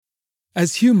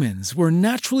As humans, we're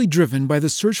naturally driven by the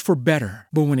search for better.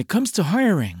 But when it comes to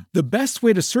hiring, the best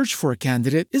way to search for a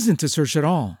candidate isn't to search at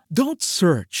all. Don't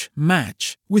search,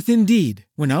 match with Indeed.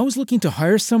 When I was looking to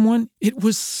hire someone, it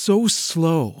was so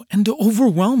slow and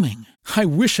overwhelming. I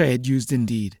wish I had used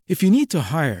Indeed. If you need to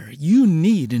hire, you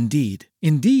need Indeed.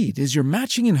 Indeed is your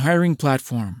matching and hiring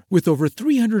platform with over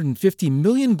 350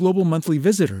 million global monthly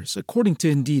visitors, according to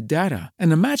Indeed data,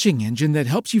 and a matching engine that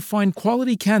helps you find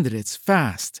quality candidates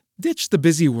fast. Ditch the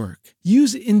busy work.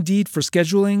 Use Indeed for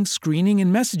scheduling, screening,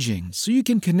 and messaging so you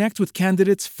can connect with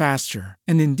candidates faster.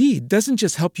 And Indeed doesn't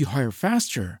just help you hire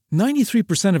faster.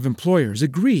 93% of employers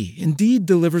agree Indeed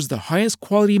delivers the highest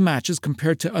quality matches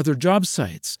compared to other job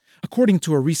sites, according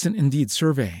to a recent Indeed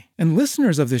survey. And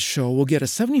listeners of this show will get a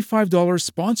 $75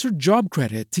 sponsored job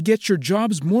credit to get your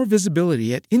jobs more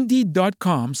visibility at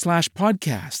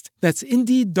Indeed.com/podcast. That's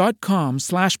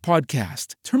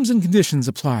Indeed.com/podcast. Terms and conditions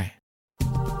apply.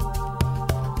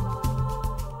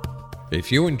 If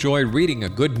you enjoy reading a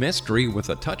good mystery with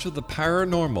a touch of the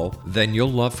paranormal, then you'll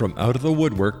love From Out of the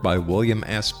Woodwork by William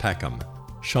S. Peckham.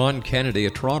 Sean Kennedy, a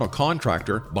Toronto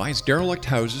contractor, buys derelict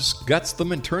houses, guts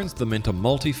them, and turns them into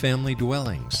multi-family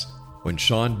dwellings. When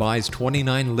Sean buys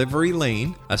 29 Livery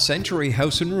Lane, a century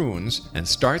house in ruins, and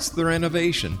starts the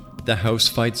renovation, the house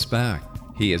fights back.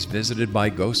 He is visited by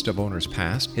ghosts of owners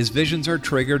past. His visions are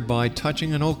triggered by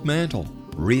touching an oak mantle,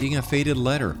 reading a faded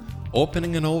letter,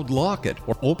 opening an old locket,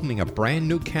 or opening a brand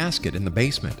new casket in the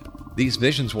basement. These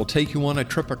visions will take you on a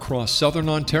trip across southern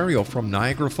Ontario from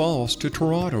Niagara Falls to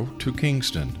Toronto to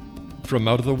Kingston. From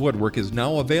Out of the Woodwork is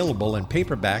now available in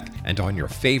paperback and on your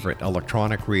favorite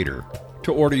electronic reader.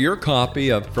 To order your copy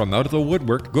of From Out of the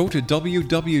Woodwork, go to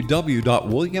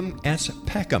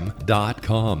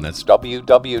www.williamspeckham.com. That's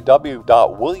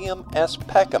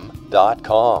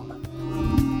www.williamspeckham.com.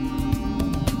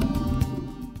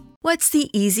 What's the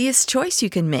easiest choice you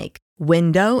can make?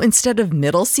 Window instead of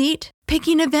middle seat?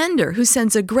 Picking a vendor who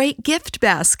sends a great gift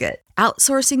basket?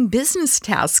 Outsourcing business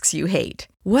tasks you hate?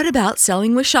 What about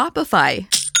selling with Shopify?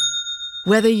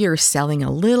 Whether you're selling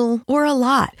a little or a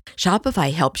lot,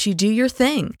 Shopify helps you do your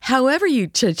thing, however you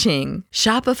cha-ching.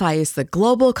 Shopify is the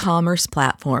global commerce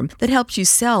platform that helps you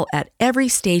sell at every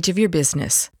stage of your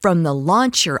business. From the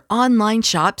launch your online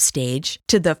shop stage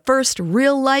to the first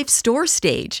real-life store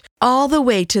stage, all the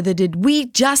way to the did we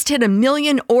just hit 1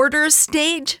 million orders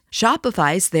stage.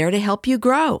 Shopify's there to help you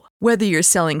grow. Whether you're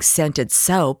selling scented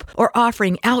soap or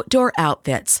offering outdoor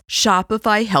outfits,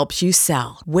 Shopify helps you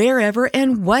sell. Wherever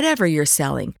and whatever you're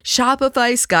selling,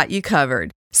 Shopify's got you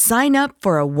covered. Sign up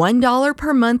for a $1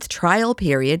 per month trial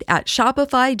period at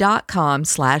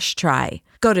shopify.com/try.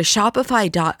 Go to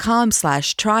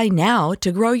shopify.com/try now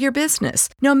to grow your business,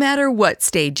 no matter what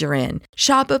stage you're in.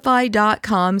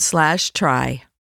 Shopify.com/try.